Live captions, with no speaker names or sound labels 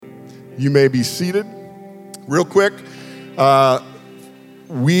You may be seated. Real quick,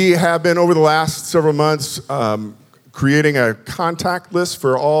 we have been over the last several months creating a contact list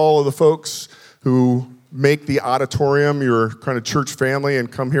for all of the folks who make the auditorium your kind of church family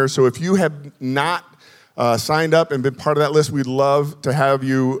and come here. So if you have not signed up and been part of that list, we'd love to have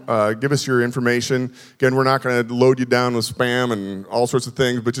you give us your information. Again, we're not going to load you down with spam and all sorts of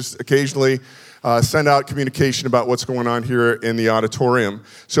things, but just occasionally send out communication about what's going on here in the auditorium.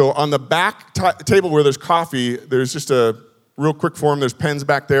 So on the back table where there's coffee, there's just a real quick form. There's pens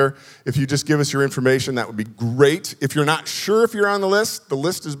back there. If you just give us your information, that would be great. If you're not sure if you're on the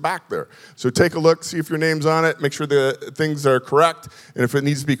list is back there. So take a look, see if your name's on it, make sure the things are correct, and if it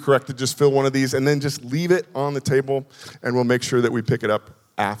needs to be corrected, just fill one of these, and then just leave it on the table, and we'll make sure that we pick it up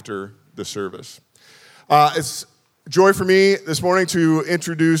after the service. It's joy for me this morning to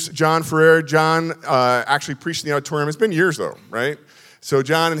introduce John Ferrer. John actually preached in the auditorium. It's been years, though, right? So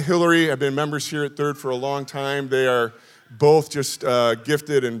John and Hillary have been members here at Third for a long time. They are both just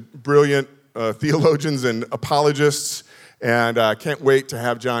gifted and brilliant theologians and apologists, and can't wait to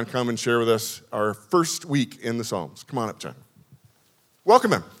have John come and share with us our first week in the Psalms. Come on up, John.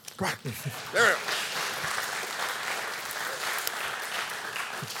 Welcome him. Come on. There we go.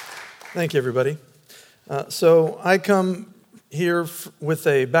 Thank you, everybody. So I come here with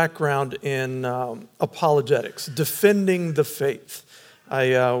a background in apologetics, defending the faith.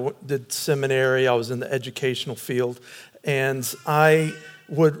 I did seminary, I was in the educational field, and I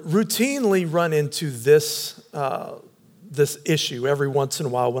would routinely run into this issue every once in a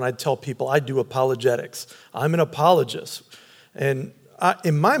while when I tell people I do apologetics. I'm an apologist. And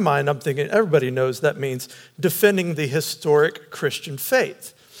in my mind, I'm thinking everybody knows that means defending the historic Christian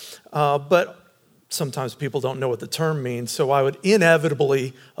faith. But sometimes people don't know what the term means, so I would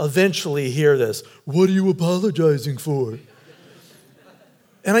inevitably, eventually hear this, "What are you apologizing for?"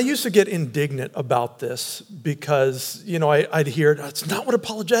 And I used to get indignant about this because, I'd hear, "That's not what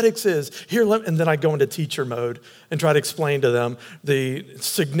apologetics is. And then I'd go into teacher mode and try to explain to them the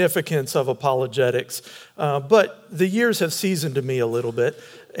significance of apologetics. But the years have seasoned me a little bit,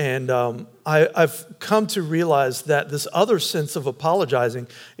 and I've come to realize that this other sense of apologizing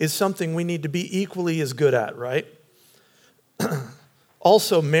is something we need to be equally as good at, right?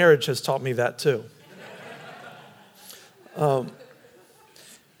 Also, marriage has taught me that too.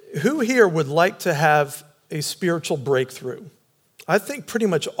 Who here would like to have a spiritual breakthrough? I think pretty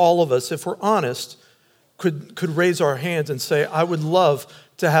much all of us, if we're honest, could raise our hands and say, "I would love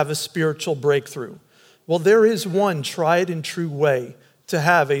to have a spiritual breakthrough." Well, there is one tried and true way to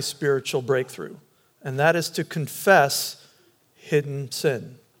have a spiritual breakthrough, and that is to confess hidden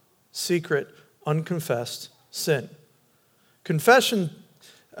sin, secret, unconfessed sin. Confession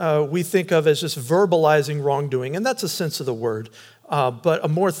we think of as just verbalizing wrongdoing, and that's a sense of the word. But a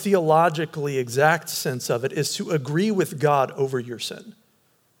more theologically exact sense of it is to agree with God over your sin.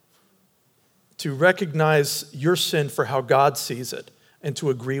 To recognize your sin for how God sees it and to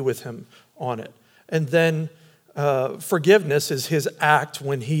agree with him on it. And then forgiveness is his act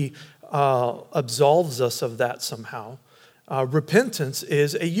when he absolves us of that somehow. Repentance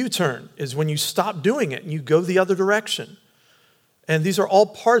is a U-turn, is when you stop doing it and you go the other direction. And these are all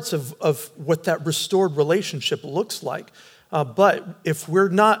parts of what that restored relationship looks like. But if we're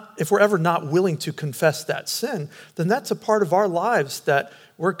ever not willing to confess that sin, then that's a part of our lives that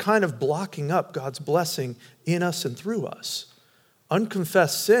we're kind of blocking up God's blessing in us and through us.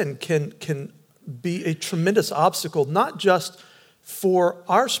 Unconfessed sin can be a tremendous obstacle, not just for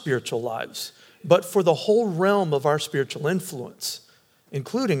our spiritual lives, but for the whole realm of our spiritual influence,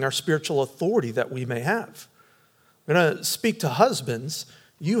 including our spiritual authority that we may have. I'm going to speak to husbands.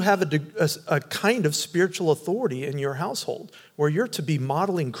 You have a kind of spiritual authority in your household where you're to be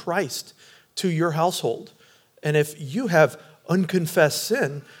modeling Christ to your household. And if you have unconfessed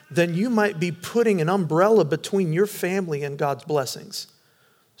sin, then you might be putting an umbrella between your family and God's blessings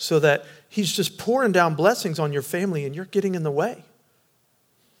so that he's just pouring down blessings on your family and you're getting in the way.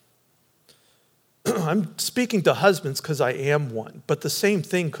 I'm speaking to husbands because I am one, but the same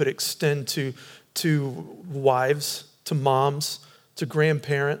thing could extend to wives, to moms, to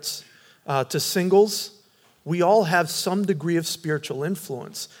grandparents, to singles. We all have some degree of spiritual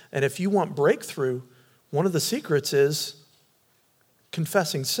influence. And if you want breakthrough, one of the secrets is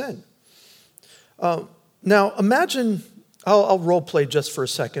confessing sin. Now, imagine, I'll role play just for a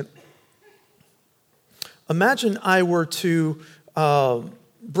second. Imagine I were to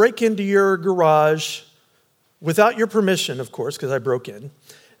break into your garage without your permission, of course, because I broke in,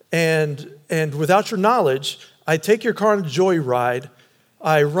 and without your knowledge, I take your car on a joyride,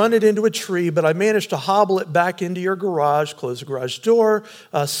 I run it into a tree, but I manage to hobble it back into your garage, close the garage door,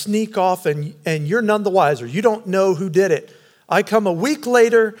 sneak off, and you're none the wiser. You don't know who did it. I come a week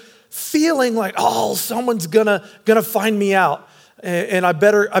later feeling like, oh, someone's gonna find me out, and I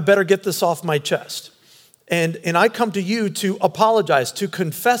better get this off my chest. And I come to you to apologize, to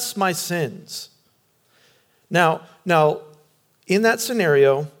confess my sins. Now, in that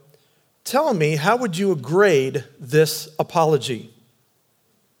scenario, tell me, how would you grade this apology?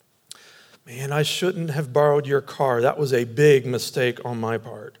 Man, I shouldn't have borrowed your car. That was a big mistake on my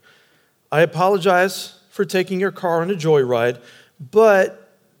part. I apologize for taking your car on a joyride,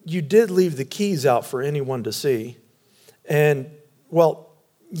 but you did leave the keys out for anyone to see. And, well,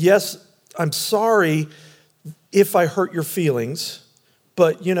 yes, I'm sorry if I hurt your feelings,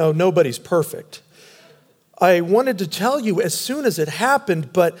 but, nobody's perfect. I wanted to tell you as soon as it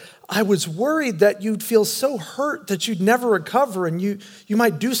happened, but I was worried that you'd feel so hurt that you'd never recover and you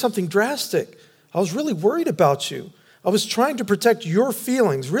might do something drastic. I was really worried about you. I was trying to protect your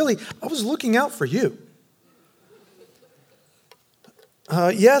feelings. Really, I was looking out for you.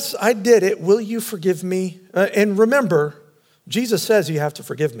 Yes, I did it. Will you forgive me? And remember, Jesus says you have to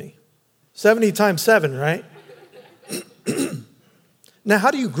forgive me. 70 times 7, right? Now,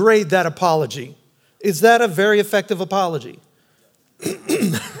 how do you grade that apology? Is that a very effective apology?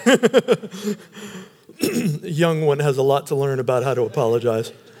 A young one has a lot to learn about how to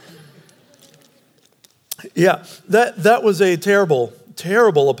apologize. Yeah, that was a terrible,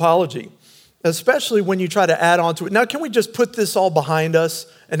 terrible apology, especially when you try to add on to it. Now, can we just put this all behind us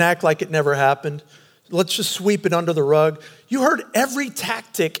and act like it never happened? Let's just sweep it under the rug. You heard every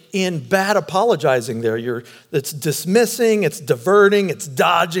tactic in bad apologizing there. It's dismissing, it's diverting, it's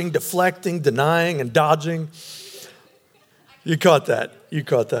dodging, deflecting, denying, and dodging. You caught that.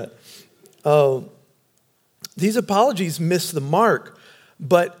 These apologies miss the mark,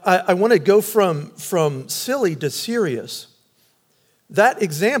 but I want to go from silly to serious. That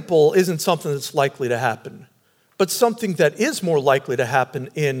example isn't something that's likely to happen. But something that is more likely to happen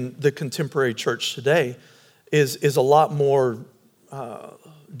in the contemporary church today is a lot more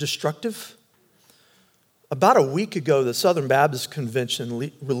destructive. About a week ago, the Southern Baptist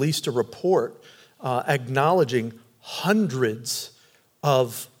Convention released a report acknowledging hundreds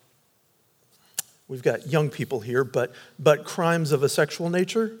of, we've got young people here, but crimes of a sexual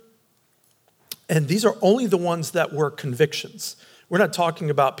nature. And these are only the ones that were convictions. We're not talking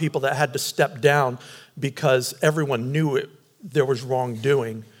about people that had to step down because everyone knew there was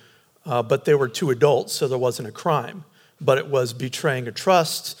wrongdoing, but they were two adults, so there wasn't a crime. But it was betraying a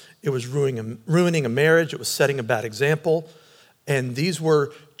trust, it was ruining a marriage, it was setting a bad example, and these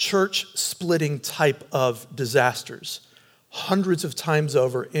were church-splitting type of disasters, hundreds of times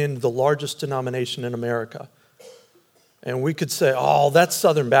over in the largest denomination in America. And we could say, oh, that's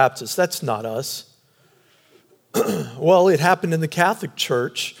Southern Baptist, that's not us. Well, it happened in the Catholic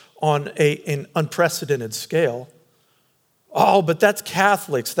Church on an unprecedented scale. Oh, but that's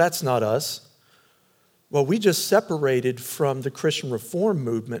Catholics, that's not us. Well, we just separated from the Christian Reform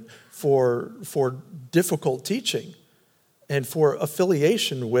movement for difficult teaching and for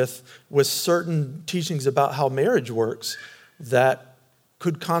affiliation with certain teachings about how marriage works that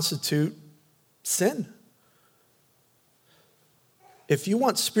could constitute sin. If you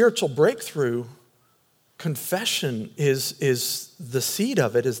want spiritual breakthrough, confession is the seed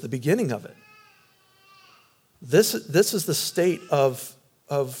of it, is the beginning of it. This is the state of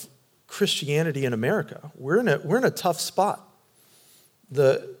Christianity in America. We're in a tough spot.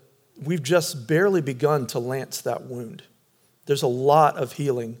 We've just barely begun to lance that wound. There's a lot of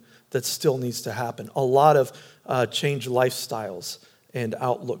healing that still needs to happen. A lot of changed lifestyles and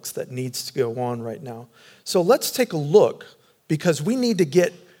outlooks that needs to go on right now. So let's take a look, because we need to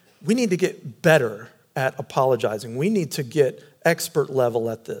get better at apologizing. We need to get expert level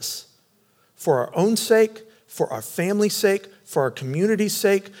at this for our own sake, for our family's sake, for our community's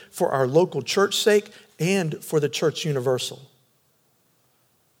sake, for our local church sake, and for the church universal.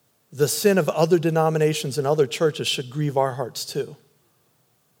 The sin of other denominations and other churches should grieve our hearts too.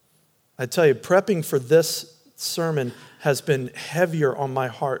 I tell you, prepping for this sermon has been heavier on my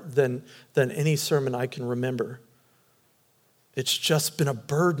heart than any sermon I can remember. It's just been a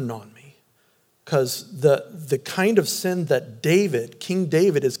burden on me. Because the kind of sin that King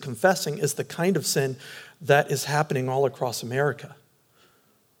David is confessing is the kind of sin that is happening all across America.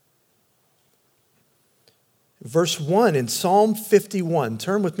 Verse 1 in Psalm 51.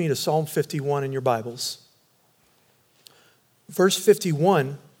 Turn with me to Psalm 51 in your Bibles. Verse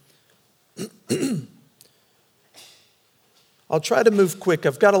 51. I'll try to move quick.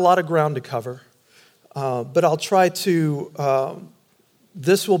 I've got a lot of ground to cover. But I'll try to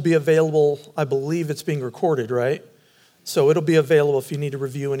this will be available, I believe it's being recorded, right? So it'll be available if you need to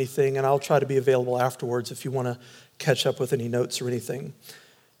review anything, and I'll try to be available afterwards if you want to catch up with any notes or anything.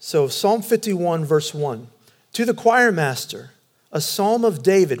 So Psalm 51, verse 1. To the choir master, a psalm of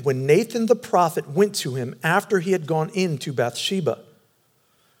David when Nathan the prophet went to him after he had gone into Bathsheba.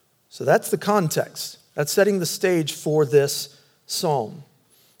 So that's the context. That's setting the stage for this psalm.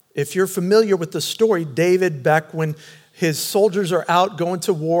 If you're familiar with the story, David, back when his soldiers are out going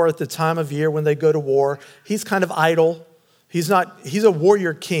to war at the time of year when they go to war, he's kind of idle. He's a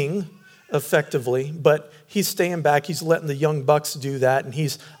warrior king, effectively, but he's staying back. He's letting the young bucks do that, and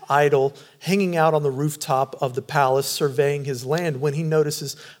he's idle, hanging out on the rooftop of the palace, surveying his land when he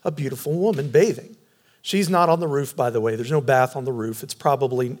notices a beautiful woman bathing. She's not on the roof, by the way. There's no bath on the roof. It's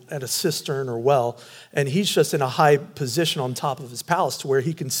probably at a cistern or well, and he's just in a high position on top of his palace to where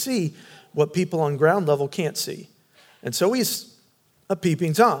he can see what people on ground level can't see. And so he's a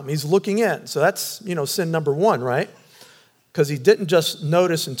peeping Tom. He's looking in. So that's, sin number one, right? Because he didn't just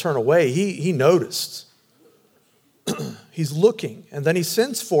notice and turn away. He noticed. He's looking, and then he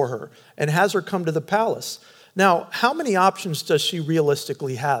sends for her and has her come to the palace. Now, how many options does she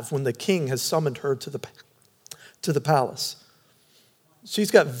realistically have when the king has summoned her to the palace? She's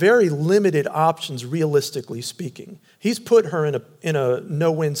got very limited options, realistically speaking. He's put her in a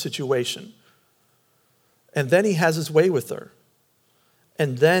no-win situation. And then he has his way with her.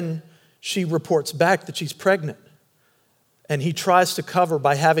 And then she reports back that she's pregnant. And he tries to cover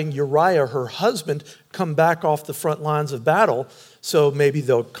by having Uriah, her husband, come back off the front lines of battle. So maybe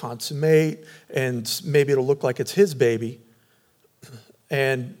they'll consummate and maybe it'll look like it's his baby.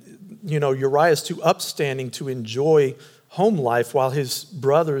 And, Uriah's too upstanding to enjoy home life while his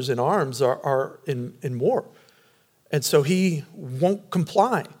brothers in arms are in war. And so he won't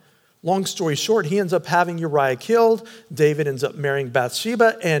comply. Long story short, he ends up having Uriah killed. David ends up marrying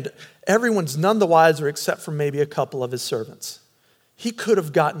Bathsheba, and everyone's none the wiser except for maybe a couple of his servants. He could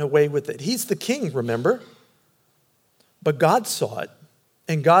have gotten away with it. He's the king, remember? But God saw it,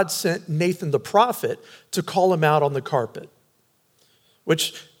 and God sent Nathan the prophet to call him out on the carpet.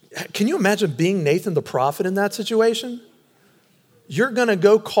 Which, can you imagine being Nathan the prophet in that situation? You're going to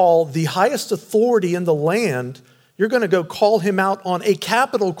go call the highest authority in the land. You're going to go call him out on a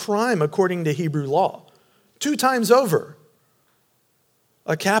capital crime according to Hebrew law. 2 times over.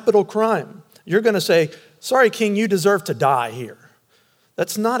 A capital crime. You're going to say, sorry, king, you deserve to die here.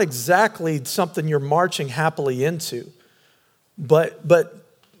 That's not exactly something you're marching happily into. But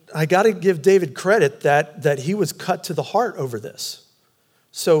I got to give David credit that he was cut to the heart over this.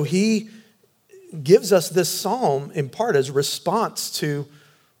 So he gives us this psalm in part as a response to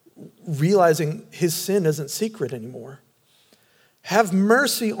realizing his sin isn't secret anymore. Have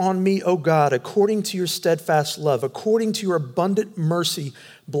mercy on me, O God, according to your steadfast love. According to your abundant mercy,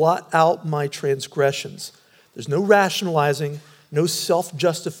 blot out my transgressions. There's no rationalizing, no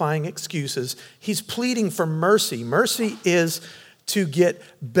self-justifying excuses. He's pleading for mercy. Mercy is to get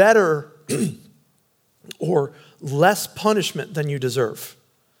better or less punishment than you deserve.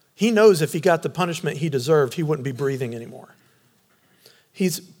 He knows if he got the punishment he deserved, he wouldn't be breathing anymore.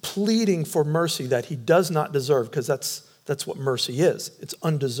 He's pleading for mercy that he does not deserve, because that's what mercy is. It's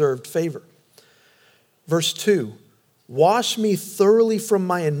undeserved favor. Verse 2, wash me thoroughly from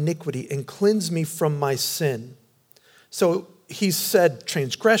my iniquity and cleanse me from my sin. So he said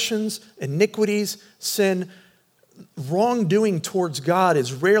transgressions, iniquities, sin. Wrongdoing towards God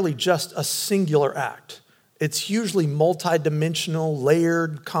is rarely just a singular act. It's usually multidimensional,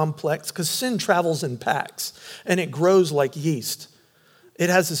 layered, complex, because sin travels in packs and it grows like yeast.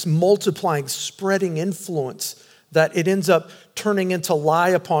 It has this multiplying, spreading influence that it ends up turning into lie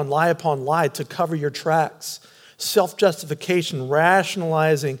upon lie upon lie to cover your tracks. Self-justification,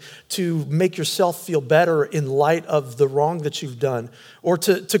 rationalizing to make yourself feel better in light of the wrong that you've done, or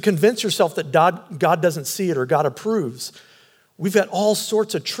to convince yourself that God doesn't see it or God approves. We've got all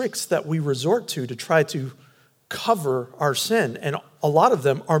sorts of tricks that we resort to try to cover our sin, and a lot of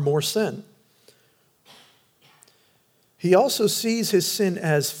them are more sin. He also sees his sin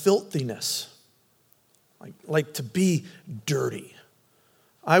as filthiness, like to be dirty.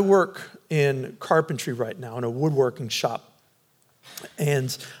 I work in carpentry right now in a woodworking shop,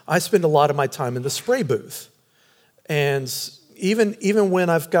 and I spend a lot of my time in the spray booth. And even when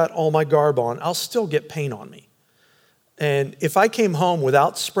I've got all my garb on, I'll still get paint on me. And if I came home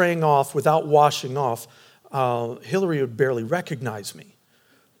without spraying off, without washing off, Hillary would barely recognize me.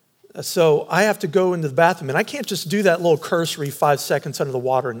 So I have to go into the bathroom, and I can't just do that little cursory 5 seconds under the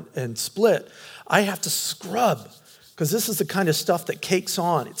water and split. I have to scrub, because this is the kind of stuff that cakes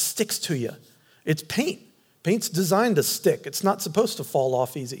on. It sticks to you. It's paint. Paint's designed to stick. It's not supposed to fall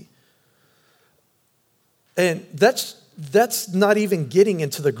off easy. And that's not even getting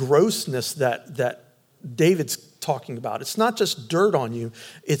into the grossness that David's talking about. It's not just dirt on you.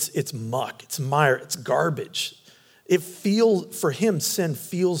 It's muck, it's mire, it's garbage. For him, sin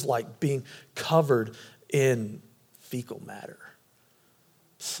feels like being covered in fecal matter,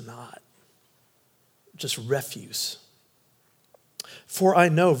 snot, just refuse. For I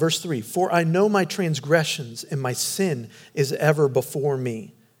know, verse 3, for I know my transgressions and my sin is ever before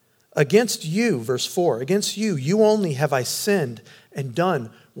me. Against you, verse 4, against you, you only have I sinned and done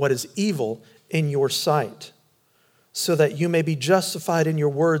what is evil in your sight, so that you may be justified in your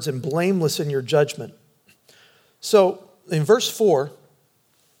words and blameless in your judgment. So in verse 4,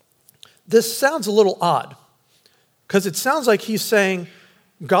 this sounds a little odd because it sounds like he's saying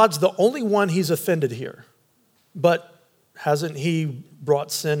God's the only one he's offended here. But hasn't he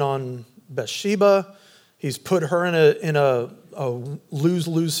brought sin on Bathsheba? He's put her in a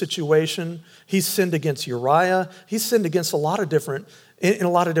lose-lose situation. He's sinned against Uriah. He's sinned against in a lot of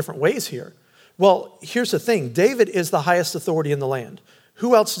different ways here. Well, here's the thing. David is the highest authority in the land.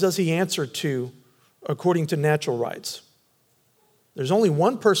 Who else does he answer to according to natural rights? There's only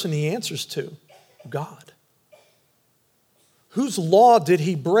one person he answers to, God. Whose law did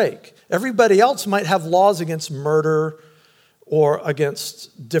he break? Everybody else might have laws against murder or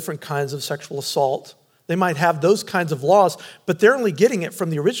against different kinds of sexual assault. They might have those kinds of laws, but they're only getting it from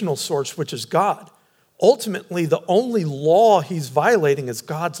the original source, which is God. Ultimately, the only law he's violating is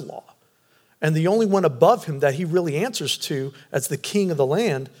God's law. And the only one above him that he really answers to as the king of the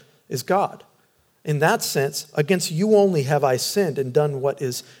land is God. In that sense, against you only have I sinned and done what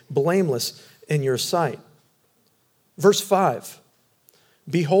is blameless in your sight. Verse 5,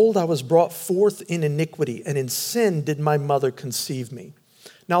 behold, I was brought forth in iniquity, and in sin did my mother conceive me.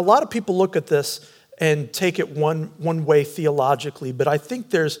 Now, a lot of people look at this and take it one way theologically, but I think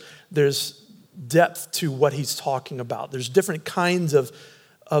there's depth to what he's talking about. There's different kinds of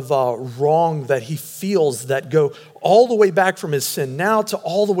wrong that he feels that go all the way back from his sin now to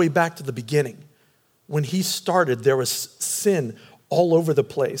all the way back to the beginning. When he started, there was sin all over the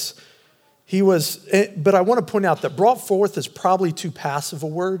place. But I want to point out that brought forth is probably too passive a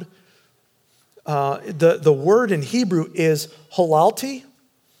word. The word in Hebrew is halalti,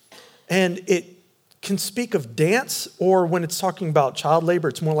 and it can speak of dance, or when it's talking about child labor,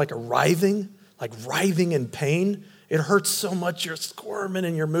 it's more like writhing in pain. It hurts so much, you're squirming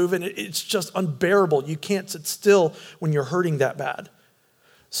and you're moving. It's just unbearable. You can't sit still when you're hurting that bad.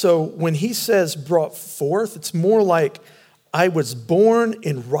 So when he says brought forth, it's more like I was born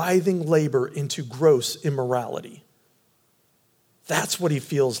in writhing labor into gross immorality. That's what he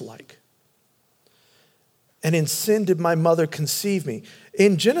feels like. And in sin did my mother conceive me.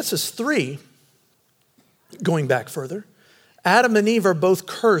 In Genesis 3, going back further, Adam and Eve are both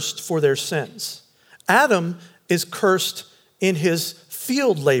cursed for their sins. Adam is cursed in his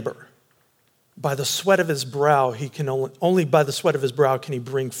field labor. By the sweat of his brow, only by the sweat of his brow can he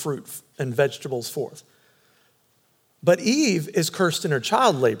bring fruit and vegetables forth. But Eve is cursed in her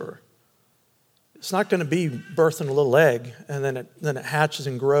child labor. It's not going to be birthing a little egg and then it hatches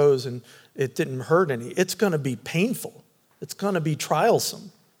and grows and it didn't hurt any. It's going to be painful. It's going to be trialsome.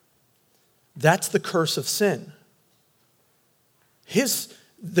 That's the curse of sin.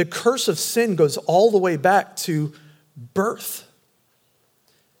 The curse of sin goes all the way back to birth.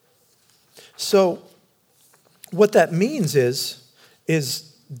 So what that means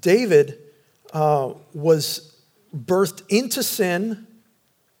is David was birthed into sin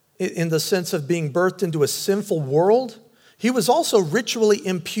in the sense of being birthed into a sinful world. He was also ritually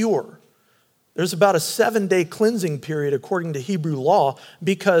impure. There's about a 7-day cleansing period according to Hebrew law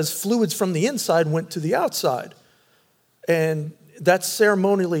because fluids from the inside went to the outside. And that's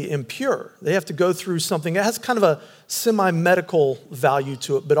ceremonially impure. They have to go through something. It has kind of a semi-medical value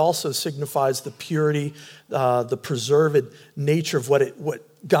to it, but also signifies the purity, the preserved nature of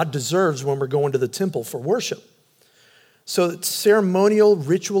what God deserves when we're going to the temple for worship. So it's ceremonial,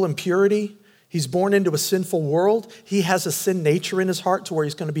 ritual impurity. He's born into a sinful world. He has a sin nature in his heart to where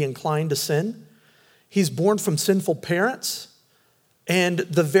he's going to be inclined to sin. He's born from sinful parents. And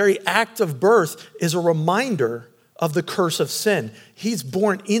the very act of birth is a reminder of the curse of sin. He's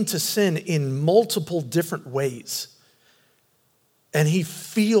born into sin in multiple different ways. And he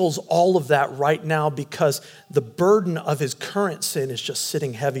feels all of that right now because the burden of his current sin is just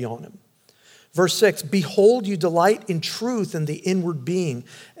sitting heavy on him. Verse 6, behold, you delight in truth in the inward being,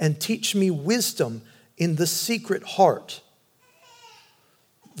 and teach me wisdom in the secret heart.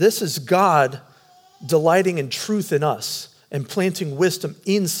 This is God delighting in truth in us. and planting wisdom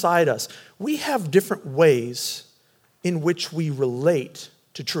inside us, we have different ways in which we relate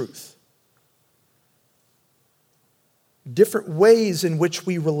to truth. Different ways in which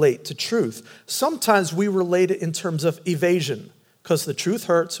we relate to truth. Sometimes we relate it in terms of evasion, because the truth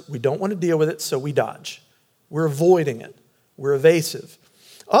hurts, we don't want to deal with it, so we dodge. We're avoiding it. We're evasive.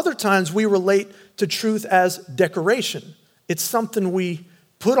 Other times we relate to truth as decoration. It's something we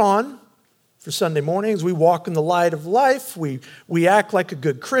put on for Sunday mornings. We walk in the light of life. We act like a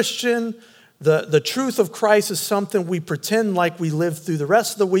good Christian. The truth of Christ is something we pretend like we live through the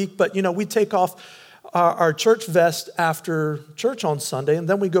rest of the week, but we take off our church vest after church on Sunday, and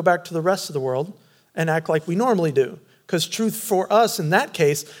then we go back to the rest of the world and act like we normally do. Because truth for us in that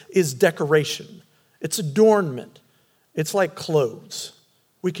case is decoration. It's adornment. It's like clothes.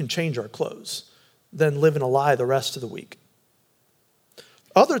 We can change our clothes, then live in a lie the rest of the week.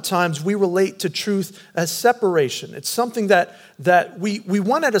 Other times we relate to truth as separation. It's something that we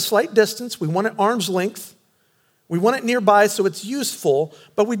want at a slight distance. We want at arm's length. We want it nearby so it's useful,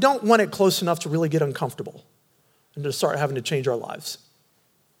 but we don't want it close enough to really get uncomfortable and to start having to change our lives.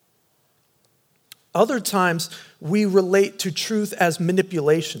 Other times we relate to truth as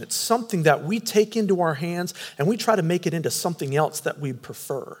manipulation. It's something that we take into our hands and we try to make it into something else that we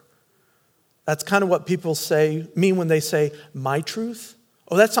prefer. That's kind of what people mean when they say, my truth.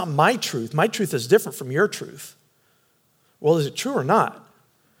 Oh, that's not my truth. My truth is different from your truth. Well, is it true or not?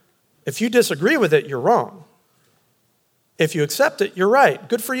 If you disagree with it, you're wrong. If you accept it, you're right.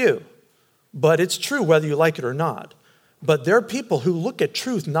 Good for you. But it's true whether you like it or not. But there are people who look at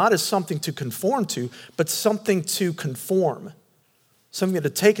truth not as something to conform to, but something to conform. Something to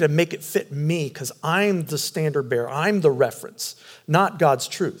take it and make it fit me because I'm the standard bearer. I'm the reference, not God's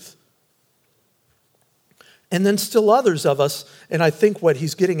truth. And then still others of us, and I think what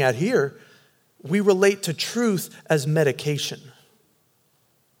he's getting at here, we relate to truth as medication.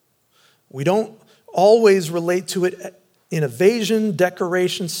 We don't always relate to it in evasion,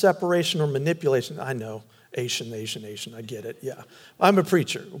 decoration, separation, or manipulation. I know, Asian, I get it, yeah. I'm a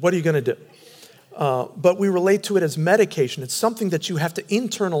preacher. What are you going to do? But we relate to it as medication. It's something that you have to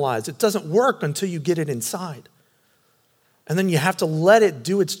internalize. It doesn't work until you get it inside. And then you have to let it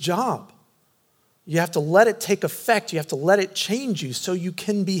do its job. You have to let it take effect. You have to let it change you so you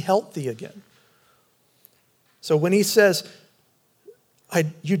can be healthy again. So when he says,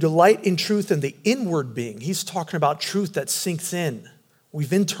 you delight in truth in the inward being, he's talking about truth that sinks in. We've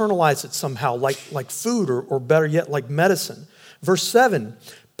internalized it somehow, like food, or better yet, like medicine. Verse 7,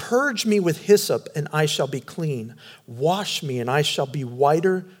 purge me with hyssop, and I shall be clean. Wash me, and I shall be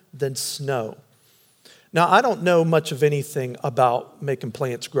whiter than snow. Now, I don't know much of anything about making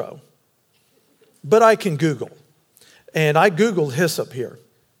plants grow, but I can Google. And I Googled hyssop here.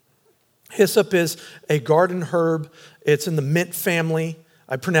 Hyssop is a garden herb. It's in the mint family.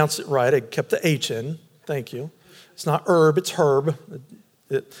 I pronounced it right. I kept the H in. Thank you. It's not herb, it's herb.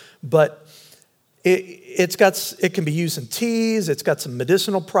 But it can be used in teas. It's got some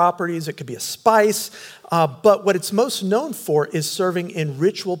medicinal properties. It could be a spice. But what it's most known for is serving in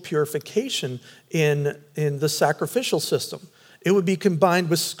ritual purification in the sacrificial system. It would be combined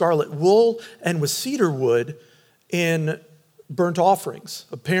with scarlet wool and with cedar wood in burnt offerings.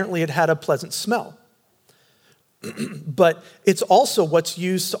 Apparently, it had a pleasant smell. But it's also what's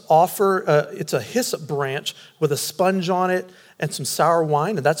used to offer, it's a hyssop branch with a sponge on it and some sour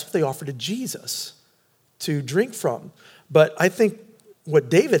wine, and that's what they offer to Jesus to drink from. But I think what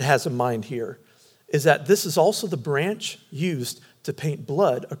David has in mind here is that this is also the branch used to paint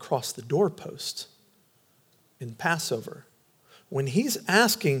blood across the doorpost in Passover. When he's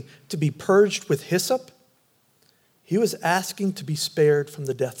asking to be purged with hyssop, he was asking to be spared from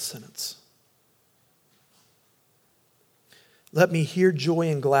the death sentence. Let me hear joy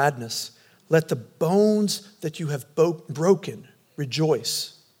and gladness. Let the bones that you have broken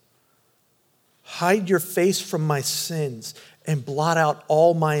rejoice. Hide your face from my sins and blot out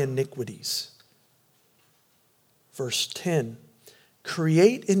all my iniquities. Verse 10,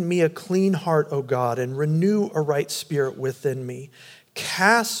 create in me a clean heart, O God, and renew a right spirit within me.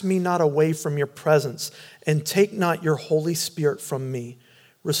 Cast me not away from your presence, and take not your Holy Spirit from me.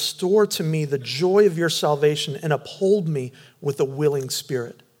 Restore to me the joy of your salvation, and uphold me with a willing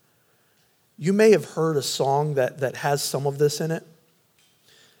spirit. You may have heard a song that has some of this in it.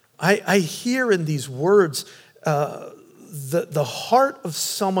 I hear in these words the heart of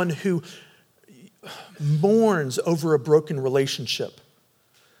someone who mourns over a broken relationship.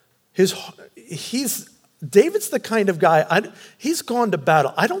 David's the kind of guy, he's gone to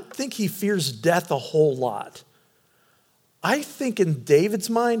battle. I don't think he fears death a whole lot. I think in David's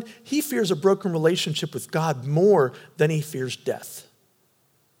mind, he fears a broken relationship with God more than he fears death.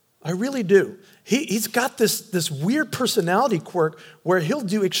 I really do. He's got this weird personality quirk where he'll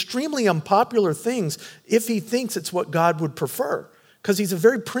do extremely unpopular things if he thinks it's what God would prefer, because he's a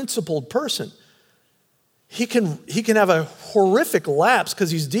very principled person. He can have a horrific lapse because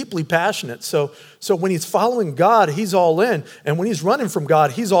he's deeply passionate. So when he's following God, he's all in. And when he's running from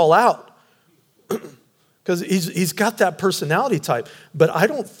God, he's all out. Because he's got that personality type. But I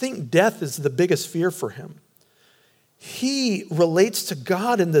don't think death is the biggest fear for him. He relates to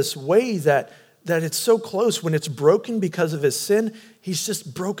God in this way that it's so close. When it's broken because of his sin, he's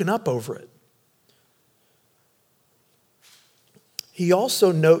just broken up over it. He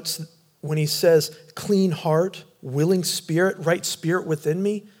also notes when he says, clean heart, willing spirit, right spirit within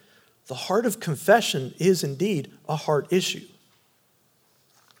me, the heart of confession is indeed a heart issue.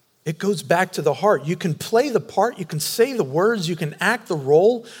 It goes back to the heart. You can play the part, you can say the words, you can act the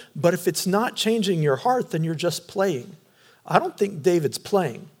role, but if it's not changing your heart, then you're just playing. I don't think David's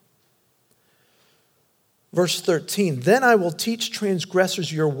playing. Verse 13, then I will teach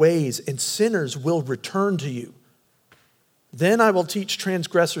transgressors your ways, and sinners will return to you. Then I will teach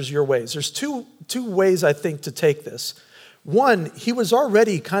transgressors your ways. There's two ways, I think, to take this. One, he was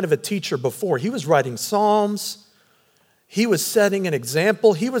already kind of a teacher before. He was writing Psalms. He was setting an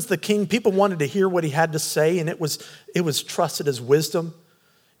example. He was the king. People wanted to hear what he had to say, and it was trusted as wisdom.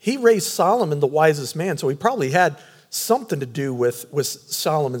 He raised Solomon, the wisest man, so he probably had something to do with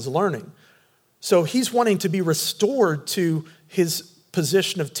Solomon's learning. So he's wanting to be restored to his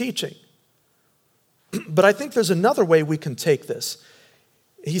position of teaching. But I think there's another way we can take this.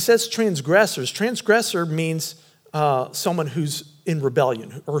 He says transgressors. Transgressor means someone who's in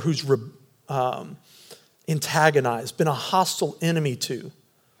rebellion or who's antagonized, been a hostile enemy to.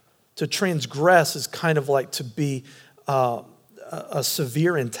 To transgress is kind of like to be a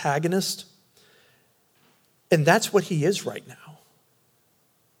severe antagonist. And that's what he is right now.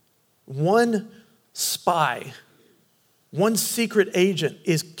 One spy, one secret agent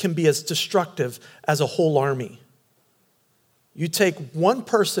can be as destructive as a whole army. You take one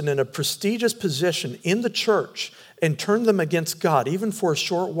person in a prestigious position in the church and turn them against God, even for a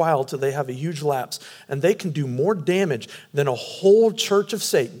short while till they have a huge lapse, and they can do more damage than a whole church of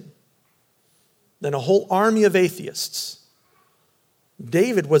Satan, than a whole army of atheists.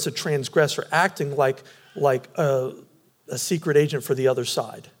 David was a transgressor, acting like a secret agent for the other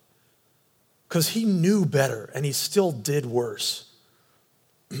side, because he knew better, and he still did worse.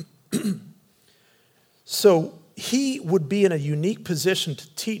 So he would be in a unique position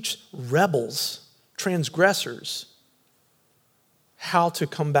to teach rebels, transgressors, how to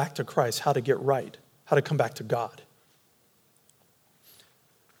come back to Christ, how to get right, how to come back to God.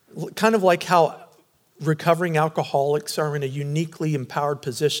 Kind of like how recovering alcoholics are in a uniquely empowered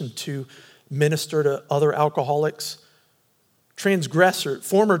position to minister to other alcoholics.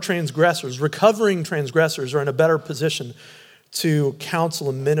 Former transgressors, recovering transgressors are in a better position to counsel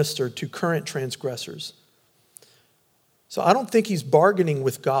and minister to current transgressors. So I don't think he's bargaining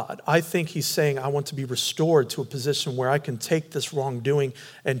with God. I think he's saying, I want to be restored to a position where I can take this wrongdoing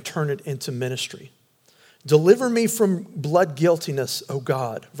and turn it into ministry. Deliver me from blood guiltiness, O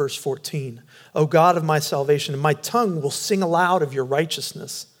God, verse 14. O God of my salvation, and my tongue will sing aloud of your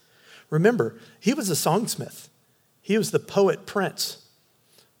righteousness. Remember, he was a songsmith. He was the poet prince.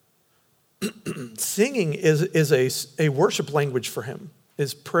 Singing is a worship language for him.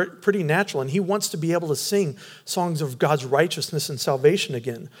 Is pretty natural, and he wants to be able to sing songs of God's righteousness and salvation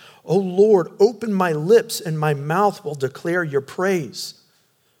again. O Lord, open my lips, and my mouth will declare your praise.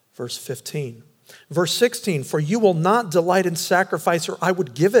 Verse 15. Verse 16, for you will not delight in sacrifice, or I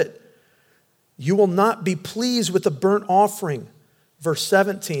would give it. You will not be pleased with a burnt offering. Verse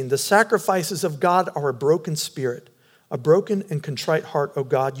 17, the sacrifices of God are a broken spirit, a broken and contrite heart, O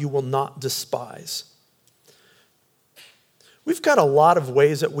God, you will not despise. We've got a lot of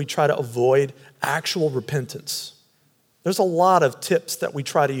ways that we try to avoid actual repentance. There's a lot of tips that we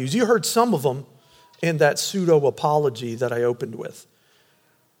try to use. You heard some of them in that pseudo-apology that I opened with.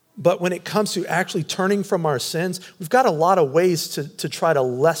 But when it comes to actually turning from our sins, we've got a lot of ways to try to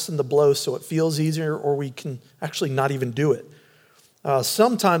lessen the blow so it feels easier, or we can actually not even do it.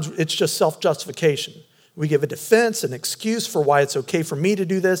 Sometimes it's just self-justification. We give a defense, an excuse for why it's okay for me to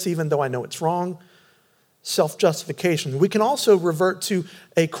do this, even though I know it's wrong. Self-justification. We can also revert to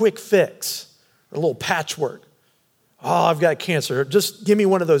a quick fix, a little patchwork. Oh, I've got cancer. Just give me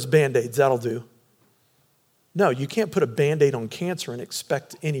one of those Band-Aids. That'll do. No, you can't put a Band-Aid on cancer and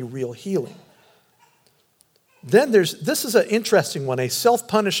expect any real healing. Then this is an interesting one, a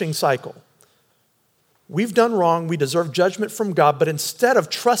self-punishing cycle. We've done wrong. We deserve judgment from God. But instead of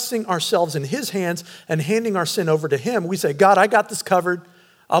trusting ourselves in his hands and handing our sin over to him, we say, God, I got this covered.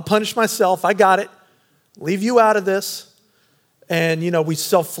 I'll punish myself. I got it. Leave you out of this. And, we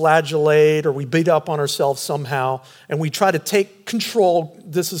self-flagellate or we beat up on ourselves somehow. And we try to take control.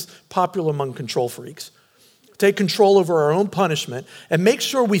 This is popular among control freaks. Take control over our own punishment and make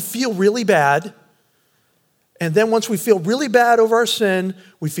sure we feel really bad. And then once we feel really bad over our sin,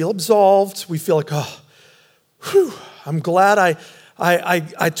 we feel absolved. We feel like, oh, whew, I'm glad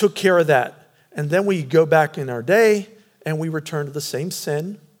I took care of that. And then we go back in our day and we return to the same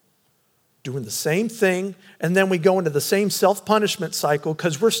sin, doing the same thing. And then we go into the same self-punishment cycle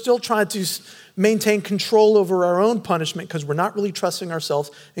because we're still trying to maintain control over our own punishment because we're not really trusting ourselves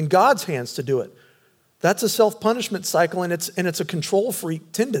in God's hands to do it. That's a self-punishment cycle, and it's a control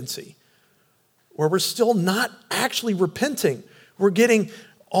freak tendency where we're still not actually repenting. We're getting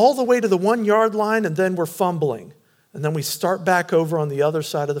all the way to the 1 yard line, and then we're fumbling. And then we start back over on the other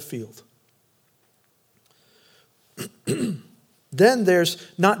side of the field. Then there's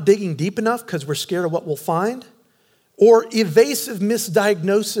not digging deep enough because we're scared of what we'll find, or evasive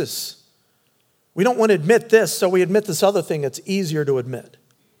misdiagnosis. We don't want to admit this, so we admit this other thing that's easier to admit.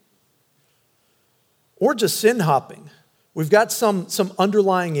 Or just sin hopping. We've got some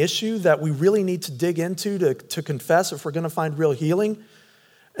underlying issue that we really need to dig into to confess if we're going to find real healing.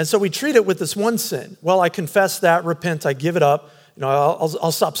 And so we treat it with this one sin. Well, I confess that, repent, I give it up.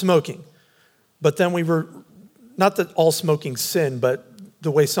 I'll stop smoking. But then not that all smoking's sin, but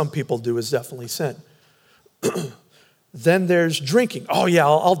the way some people do is definitely sin. Then there's drinking. Oh yeah,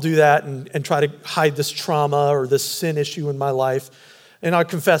 I'll do that and try to hide this trauma or this sin issue in my life. And I'll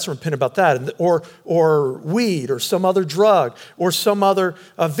confess and repent about that. Or weed or some other drug or some other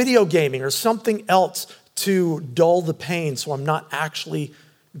video gaming or something else to dull the pain so I'm not actually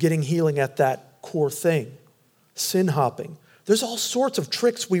getting healing at that core thing. Sin hopping. There's all sorts of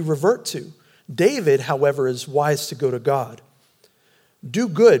tricks we revert to. David, however, is wise to go to God. Do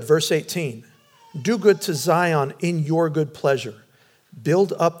good, verse 18. Do good to Zion in your good pleasure.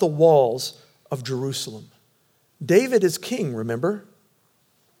 Build up the walls of Jerusalem. David is king, remember?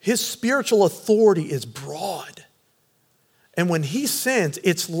 His spiritual authority is broad. And when he sins,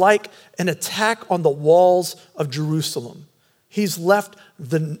 it's like an attack on the walls of Jerusalem. He's left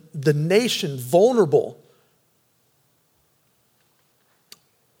the nation vulnerable.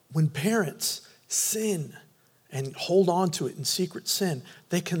 When parents sin and hold on to it in secret sin,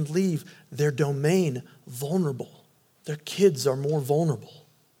 they can leave their domain vulnerable. Their kids are more vulnerable.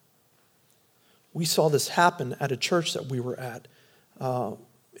 We saw this happen at a church that we were at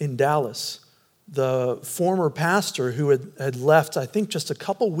in Dallas. The former pastor who had left, I think, just a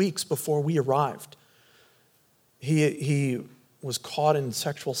couple weeks before we arrived, he was caught in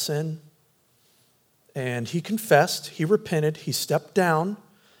sexual sin, and he confessed, he repented, he stepped down,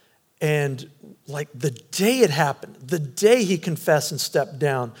 and like the day it happened, the day he confessed and stepped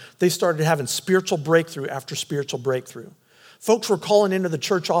down, they started having spiritual breakthrough after spiritual breakthrough. Folks were calling into the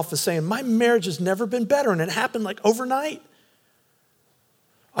church office saying, my marriage has never been better, and it happened like overnight.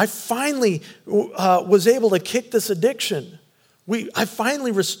 I finally was able to kick this addiction. I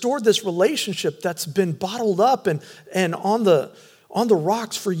finally restored this relationship that's been bottled up and on the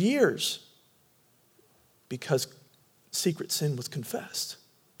rocks for years because secret sin was confessed.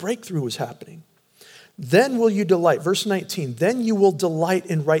 Breakthrough was happening. Then will you delight, verse 19, then you will delight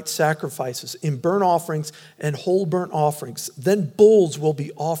in right sacrifices, in burnt offerings and whole burnt offerings. Then bulls will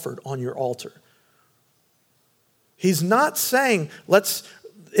be offered on your altar. He's not saying,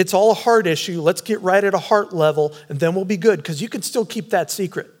 it's all a heart issue, let's get right at a heart level, and then we'll be good, because you can still keep that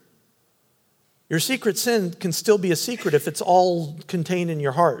secret. Your secret sin can still be a secret if it's all contained in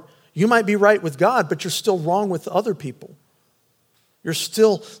your heart. You might be right with God, but you're still wrong with other people. You're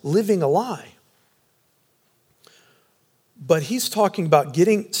still living a lie. But he's talking about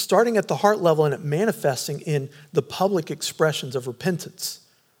starting at the heart level and it manifesting in the public expressions of repentance,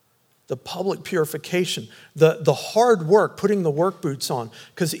 the public purification, the hard work, putting the work boots on.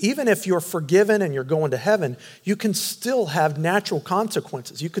 Because even if you're forgiven and you're going to heaven, you can still have natural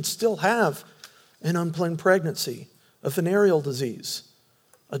consequences. You could still have an unplanned pregnancy, a venereal disease,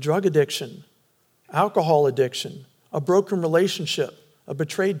 a drug addiction, alcohol addiction, a broken relationship, a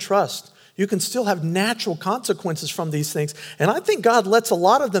betrayed trust. You can still have natural consequences from these things. And I think God lets a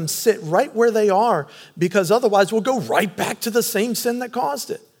lot of them sit right where they are, because otherwise we'll go right back to the same sin that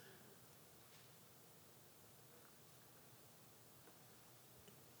caused it.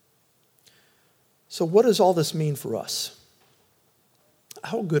 So what does all this mean for us?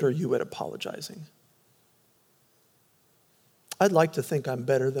 How good are you at apologizing? I'd like to think I'm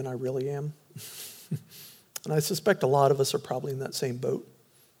better than I really am. And I suspect a lot of us are probably in that same boat.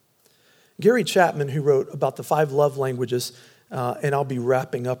 Gary Chapman, who wrote about the 5 love languages, and I'll be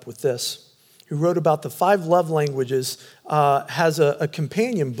wrapping up with this, who wrote about the 5 love languages, has a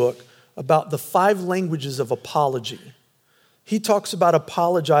companion book about the 5 languages of apology. He talks about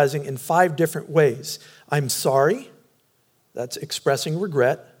apologizing in 5 different ways. I'm sorry, that's expressing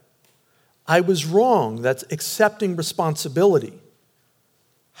regret. I was wrong, that's accepting responsibility.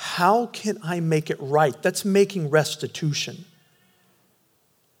 How can I make it right? That's making restitution.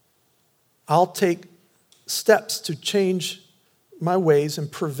 I'll take steps to change my ways and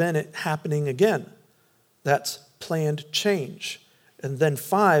prevent it happening again. That's planned change. And then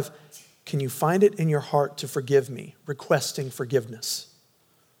 5, can you find it in your heart to forgive me? Requesting forgiveness.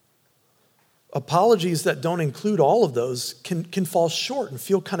 Apologies that don't include all of those can fall short and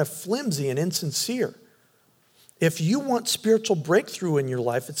feel kind of flimsy and insincere. If you want spiritual breakthrough in your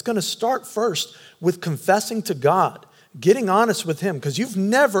life, it's going to start first with confessing to God, getting honest with Him, because you've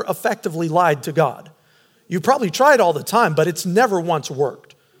never effectively lied to God. You probably tried all the time, but it's never once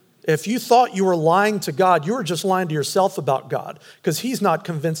worked. If you thought you were lying to God, you were just lying to yourself about God, because He's not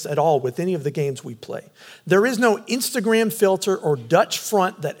convinced at all with any of the games we play. There is no Instagram filter or Dutch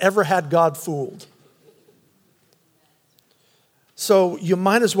front that ever had God fooled. So you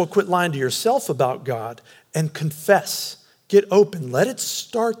might as well quit lying to yourself about God and confess. Get open. Let it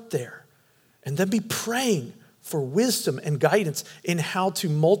start there. And then be praying for wisdom and guidance in how to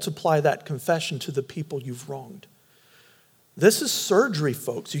multiply that confession to the people you've wronged. This is surgery,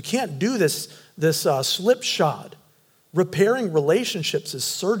 folks. You can't do this slipshod. Repairing relationships is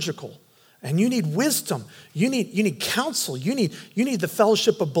surgical. And you need wisdom. You need counsel. You need the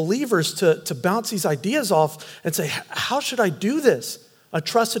fellowship of believers to bounce these ideas off and say, how should I do this? A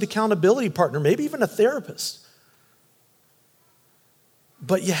trusted accountability partner, maybe even a therapist.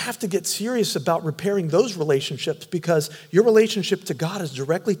 But you have to get serious about repairing those relationships, because your relationship to God is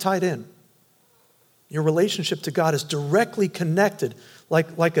directly tied in. Your relationship to God is directly connected,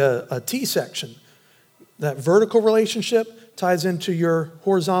 like a T-section. That vertical relationship ties into your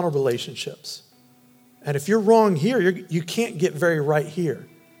horizontal relationships. And if you're wrong here, you can't get very right here.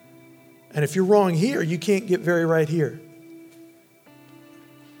 And if you're wrong here, you can't get very right here.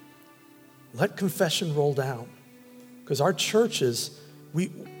 Let confession roll down. Because our churches,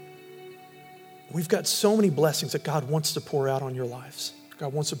 we've got so many blessings that God wants to pour out on your lives.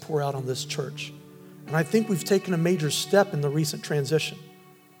 God wants to pour out on this church. And I think we've taken a major step in the recent transition.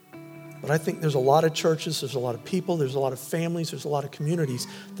 But I think there's a lot of churches, there's a lot of people, there's a lot of families, there's a lot of communities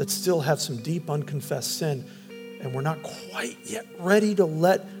that still have some deep unconfessed sin. And we're not quite yet ready to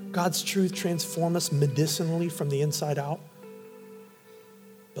let God's truth transform us medicinally from the inside out.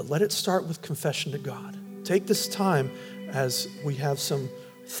 But let it start with confession to God. Take this time as we have some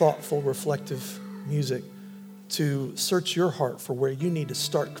thoughtful, reflective music to search your heart for where you need to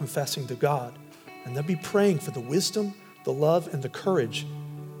start confessing to God. And then be praying for the wisdom, the love, and the courage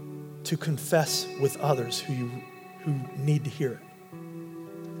to confess with others who need to hear it.